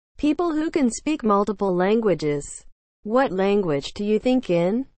People who can speak multiple languages. What language do you think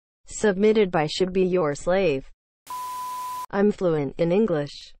in? Submitted by Should Be Your Slave. I'm fluent in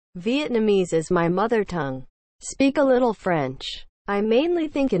English. Vietnamese is my mother tongue. Speak a little French. I mainly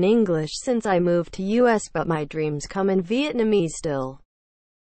think in English since I moved to US, but my dreams come in Vietnamese still.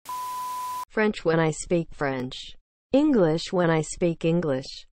 French when I speak French. English when I speak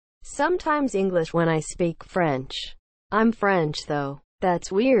English. Sometimes English when I speak French. I'm French though.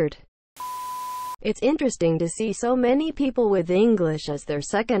 That's weird. It's interesting to see so many people with English as their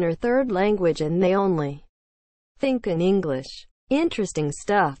second or third language and they only think in English. Interesting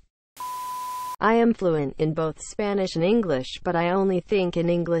stuff. I am fluent in both Spanish and English, but I only think in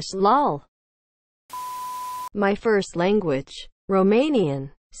English, lol. My first language,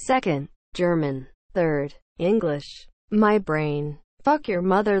 Romanian. Second, German. Third, English. My brain. Fuck your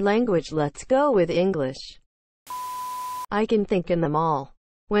mother language, let's go with English. I can think in them all.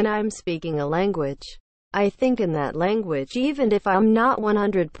 When I'm speaking a language, I think in that language even if I'm not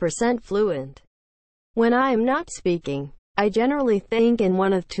 100% fluent. When I'm not speaking, I generally think in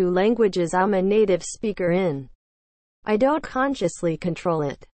one of two languages I'm a native speaker in. I don't consciously control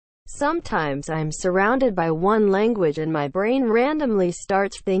it. Sometimes I'm surrounded by one language and my brain randomly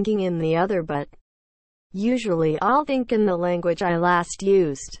starts thinking in the other, but usually I'll think in the language I last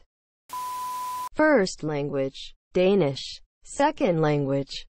used. First language, Danish. Second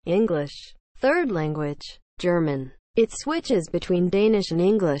language, English. Third language, German. It switches between Danish and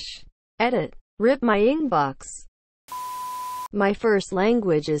English. Edit. Rip my inbox. My first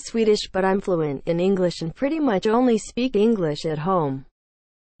language is Swedish, but I'm fluent in English and pretty much only speak English at home.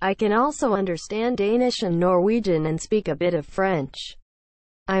 I can also understand Danish and Norwegian and speak a bit of French.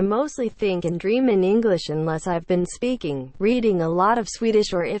 I mostly think and dream in English unless I've been speaking, reading a lot of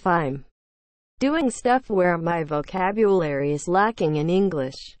Swedish, or if I'm doing stuff where my vocabulary is lacking in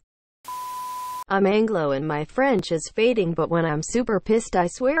English. I'm Anglo and my French is fading, but when I'm super pissed I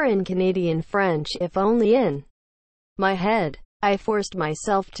swear in Canadian French, if only in my head. I forced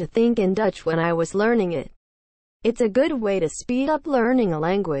myself to think in Dutch when I was learning it. It's a good way to speed up learning a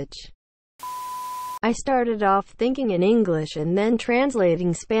language. I started off thinking in English and then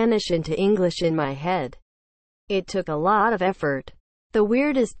translating Spanish into English in my head. It took a lot of effort. The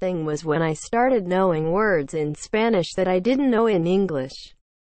weirdest thing was when I started knowing words in Spanish that I didn't know in English.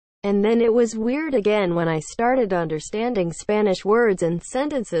 And then it was weird again when I started understanding Spanish words and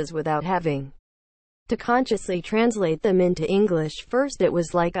sentences without having to consciously translate them into English. First it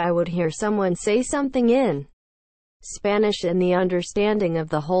was like I would hear someone say something in Spanish and the understanding of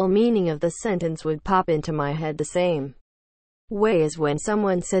the whole meaning of the sentence would pop into my head the same way as when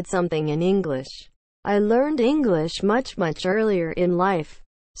someone said something in English. I learned English much earlier in life,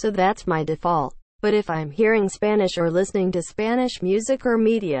 so that's my default. But if I'm hearing Spanish or listening to Spanish music or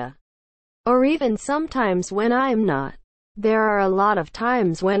media, or even sometimes when I'm not, there are a lot of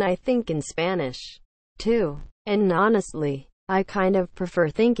times when I think in Spanish, too. And honestly, I kind of prefer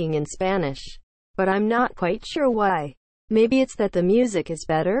thinking in Spanish. But I'm not quite sure why. Maybe it's that the music is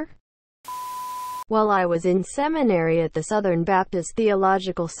better? While I was in seminary at the Southern Baptist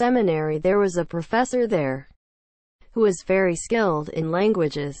Theological Seminary, there was a professor there who was very skilled in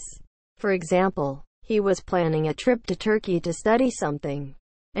languages. For example, he was planning a trip to Turkey to study something,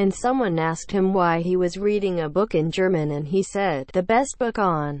 and someone asked him why he was reading a book in German, and he said, the best book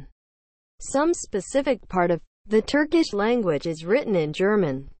on some specific part of the Turkish language is written in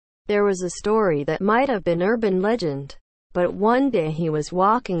German. There was a story that might have been urban legend, but one day he was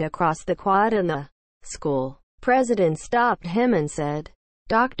walking across the quad and the school president stopped him and said,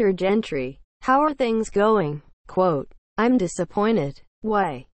 Dr. Gentry, how are things going? Quote, I'm disappointed.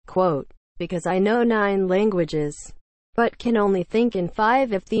 Why? Quote, because I know 9 languages, but can only think in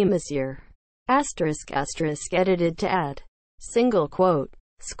 5 if the monsieur. Asterisk asterisk edited to add. Single quote.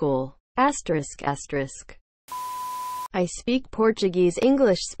 School. Asterisk asterisk. I speak Portuguese,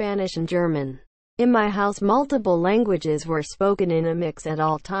 English, Spanish, and German. In my house, multiple languages were spoken in a mix at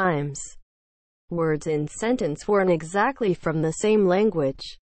all times. Words in sentence weren't exactly from the same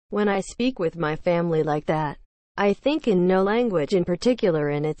language. When I speak with my family like that, I think in no language in particular,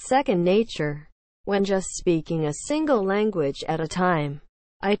 and it's second nature. When just speaking a single language at a time,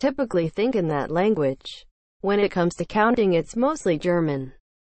 I typically think in that language. When it comes to counting, it's mostly German.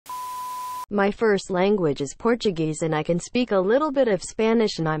 My first language is Portuguese and I can speak a little bit of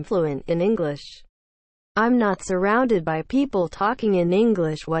Spanish, and I'm fluent in English. I'm not surrounded by people talking in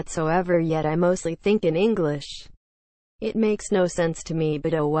English whatsoever, yet I mostly think in English. It makes no sense to me,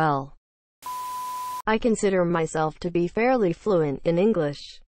 but oh well. I consider myself to be fairly fluent in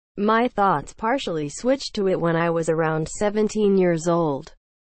English. My thoughts partially switched to it when I was around 17 years old.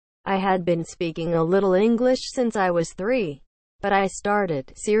 I had been speaking a little English since I was 3, but I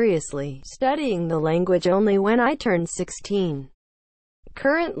started seriously studying the language only when I turned 16.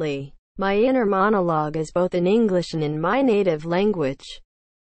 Currently, my inner monologue is both in English and in my native language.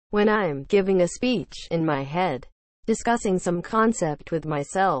 When I'm giving a speech in my head, discussing some concept with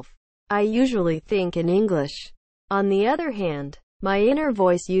myself, I usually think in English. On the other hand, my inner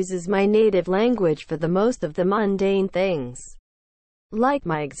voice uses my native language for the most of the mundane things. Like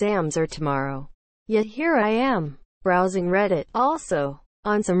my exams are tomorrow. Yet here I am, browsing Reddit. Also,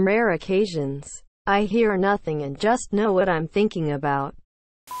 on some rare occasions, I hear nothing and just know what I'm thinking about.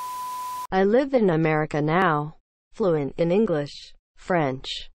 I live in America now, fluent in English, French,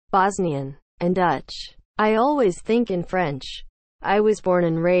 Bosnian, and Dutch. I always think in French. I was born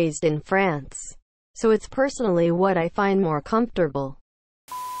and raised in France, so it's personally what I find more comfortable.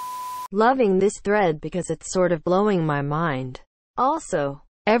 Loving this thread because it's sort of blowing my mind. Also,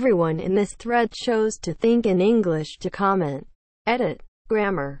 everyone in this thread chose to think in English to comment, edit,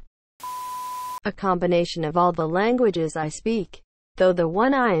 grammar. A combination of all the languages I speak, though the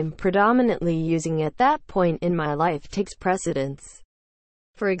one I'm predominantly using at that point in my life takes precedence.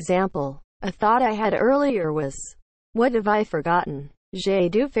 For example, a thought I had earlier was, what have I forgotten? J'ai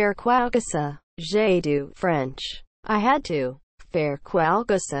dû faire quelque chose. J'ai dû, French. I had to. Faire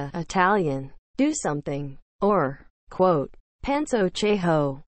quelque chose, Italian. Do something. Or, quote, penso che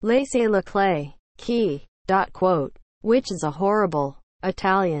ho. Laissez la clé. Key. Quote. Which is a horrible,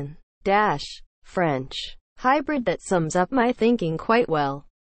 Italian, French hybrid that sums up my thinking quite well.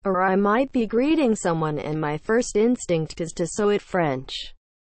 Or I might be greeting someone and my first instinct is to sew it French.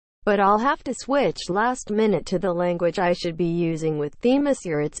 But I'll have to switch last minute to the language I should be using with the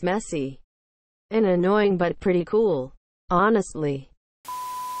monsieur. It's messy and annoying but pretty cool, honestly.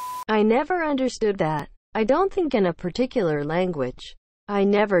 I never understood that. I don't think in a particular language. I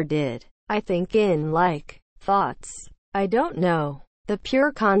never did. I think in, like, thoughts. I don't know. The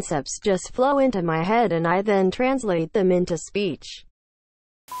pure concepts just flow into my head and I then translate them into speech.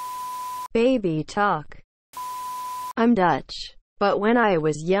 Baby talk. I'm Dutch. But when I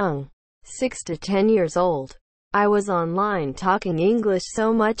was young, 6 to 10 years old, I was online talking English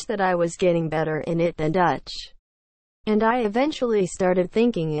so much that I was getting better in it than Dutch. And I eventually started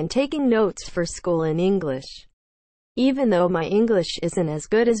thinking and taking notes for school in English. Even though my English isn't as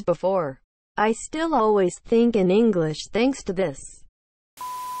good as before, I still always think in English thanks to this.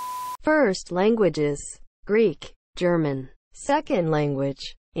 First languages: Greek, German. Second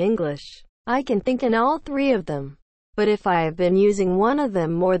language: English. I can think in all three of them. But if I have been using one of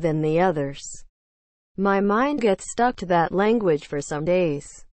them more than the others, my mind gets stuck to that language for some days.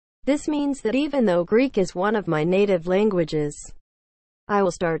 This means that even though Greek is one of my native languages, I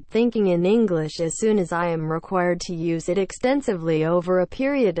will start thinking in English as soon as I am required to use it extensively over a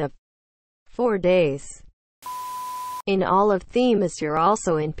period of 4 days. In all of themes, you're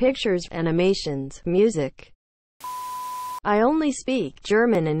also in pictures, animations, music. I only speak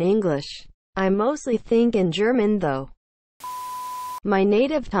German and English. I mostly think in German though. My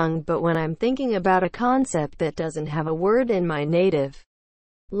native tongue, but when I'm thinking about a concept that doesn't have a word in my native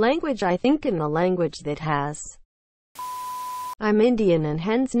language, I think in the language that has. I'm Indian and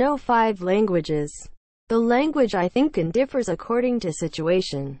hence know 5 languages. The language I think in differs according to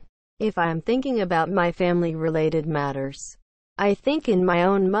situation. If I'm thinking about my family-related matters, I think in my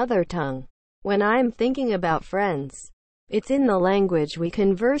own mother tongue. When I'm thinking about friends, it's in the language we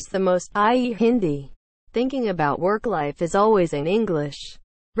converse the most, i.e. Hindi. Thinking about work life is always in English.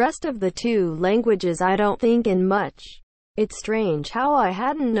 Rest of the 2 languages I don't think in much. It's strange how I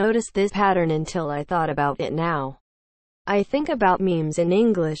hadn't noticed this pattern until I thought about it now. I think about memes in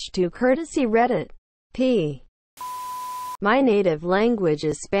English too, courtesy Reddit. My native language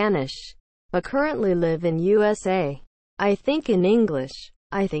is Spanish, but currently live in USA. I think in English.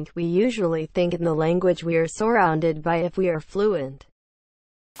 I think we usually think in the language we are surrounded by if we are fluent.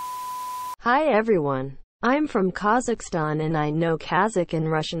 Hi everyone. I'm from Kazakhstan and I know Kazakh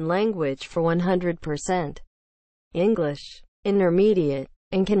and Russian language for 100%. English, intermediate,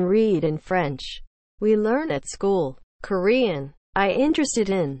 and can read in French. We learn at school. Korean, I interested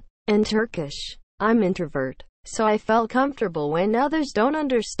in, and Turkish. I'm introvert, so I felt comfortable when others don't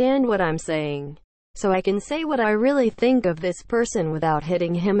understand what I'm saying. So I can say what I really think of this person without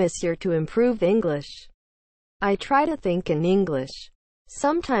hitting him monsieur to improve English. I try to think in English.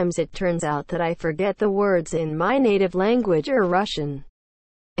 Sometimes it turns out that I forget the words in my native language or Russian,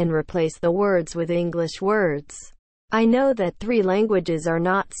 and replace the words with English words. I know that 3 languages are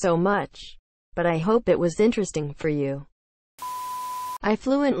not so much, but I hope it was interesting for you. I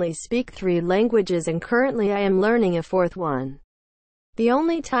fluently speak 3 languages and currently I am learning a 4th one. The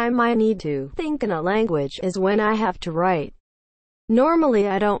only time I need to think in a language is when I have to write. Normally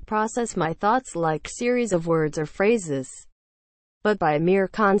I don't process my thoughts like series of words or phrases, but by mere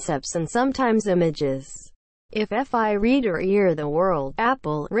concepts and sometimes images. If I read or hear the word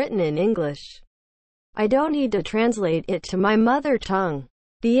apple written in English, I don't need to translate it to my mother tongue.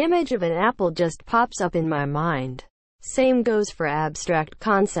 The image of an apple just pops up in my mind. Same goes for abstract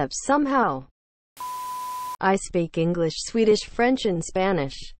concepts somehow. I speak English, Swedish, French, and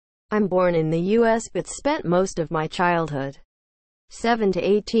Spanish. I'm born in the US but spent most of my childhood, 7 to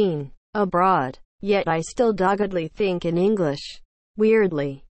 18, abroad. Yet I still doggedly think in English.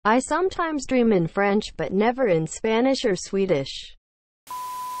 Weirdly, I sometimes dream in French but never in Spanish or Swedish.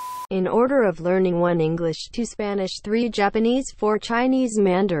 In order of learning: 1 English, 2 Spanish, 3 Japanese, 4 Chinese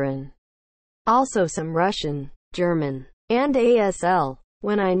Mandarin. Also some Russian, German, and ASL.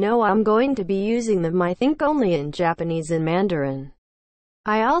 When I know I'm going to be using them, I think only in Japanese and Mandarin.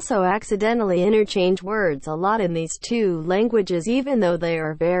 I also accidentally interchange words a lot in these two languages even though they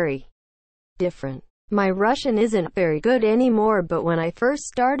are very different. My Russian isn't very good anymore, but when I first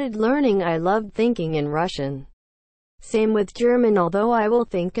started learning I loved thinking in Russian. Same with German, although I will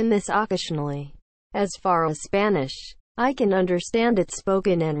think in this occasionally. As far as Spanish, I can understand it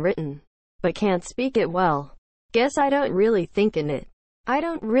spoken and written, but can't speak it well. Guess I don't really think in it. I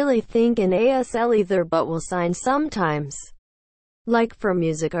don't really think in ASL either, but will sign sometimes. Like for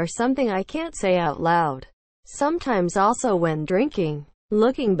music or something I can't say out loud. Sometimes also when drinking.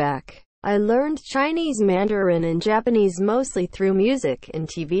 Looking back, I learned Chinese Mandarin and Japanese mostly through music and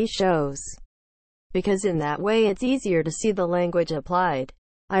TV shows, because in that way it's easier to see the language applied.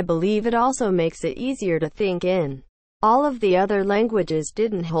 I believe it also makes it easier to think in. All of the other languages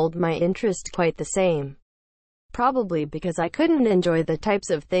didn't hold my interest quite the same. Probably because I couldn't enjoy the types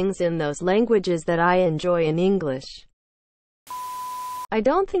of things in those languages that I enjoy in English. I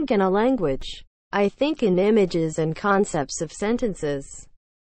don't think in a language. I think in images and concepts of sentences.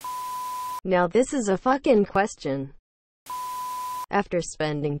 Now this is a fucking question. After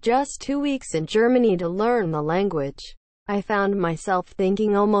spending just 2 weeks in Germany to learn the language, I found myself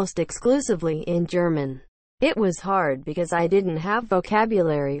thinking almost exclusively in German. It was hard because I didn't have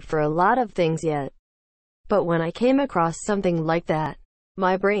vocabulary for a lot of things yet. But when I came across something like that,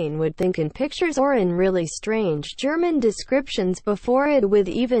 my brain would think in pictures or in really strange German descriptions before it would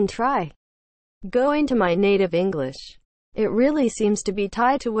even try going to my native English. It really seems to be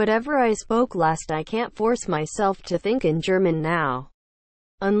tied to whatever I spoke last. I can't force myself to think in German now.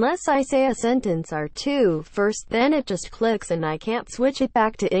 Unless I say a sentence or two first, then it just clicks and I can't switch it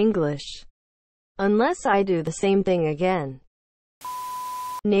back to English. Unless I do the same thing again.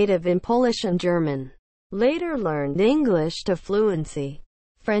 Native in Polish and German. Later learned English to fluency.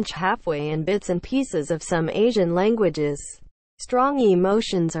 French halfway, and bits and pieces of some Asian languages. Strong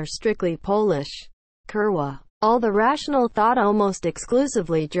emotions are strictly Polish. Kurwa. All the rational thought almost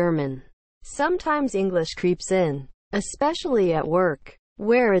exclusively German. Sometimes English creeps in, especially at work,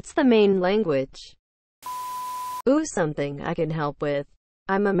 where it's the main language. Ooh, something I can help with.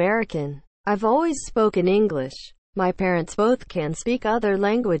 I'm American. I've always spoken English. My parents both can speak other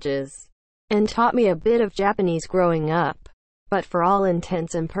languages, and taught me a bit of Japanese growing up. But for all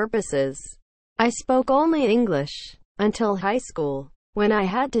intents and purposes, I spoke only English until high school, when I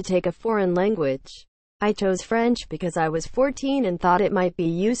had to take a foreign language. I chose French because I was 14 and thought it might be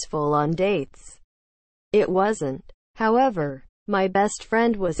useful on dates. It wasn't. However, my best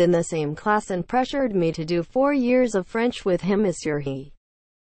friend was in the same class and pressured me to do 4 years of French with him. He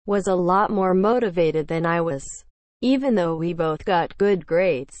was a lot more motivated than I was, even though we both got good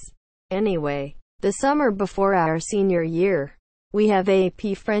grades. Anyway, the summer before our senior year, we have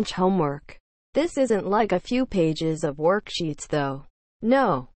AP French homework. This isn't like a few pages of worksheets though.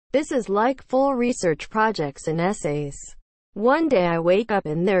 No, this is like full research projects and essays. One day I wake up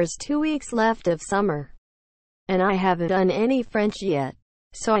and there's 2 weeks left of summer, and I haven't done any French yet.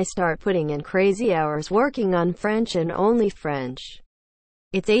 So I start putting in crazy hours working on French and only French.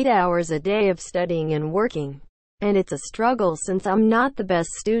 It's 8 hours a day of studying and working. And it's a struggle since I'm not the best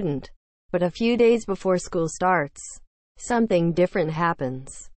student. But a few days before school starts, something different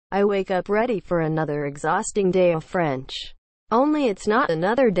happens. I wake up ready for another exhausting day of French. Only it's not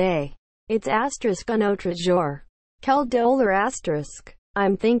another day. It's un autre jour. Quel dollar asterisk.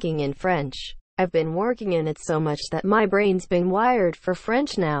 I'm thinking in French. I've been working in it so much that my brain's been wired for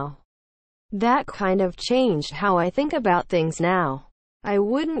French now. That kind of changed how I think about things now. I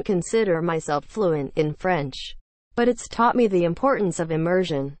wouldn't consider myself fluent in French, but it's taught me the importance of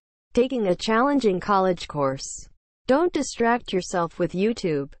immersion. Taking a challenging college course. Don't distract yourself with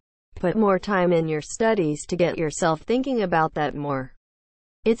YouTube. Put more time in your studies to get yourself thinking about that more.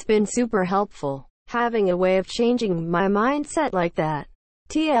 It's been super helpful, having a way of changing my mindset like that.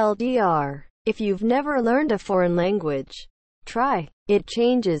 TLDR. If you've never learned a foreign language, try. It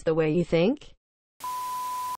changes the way you think.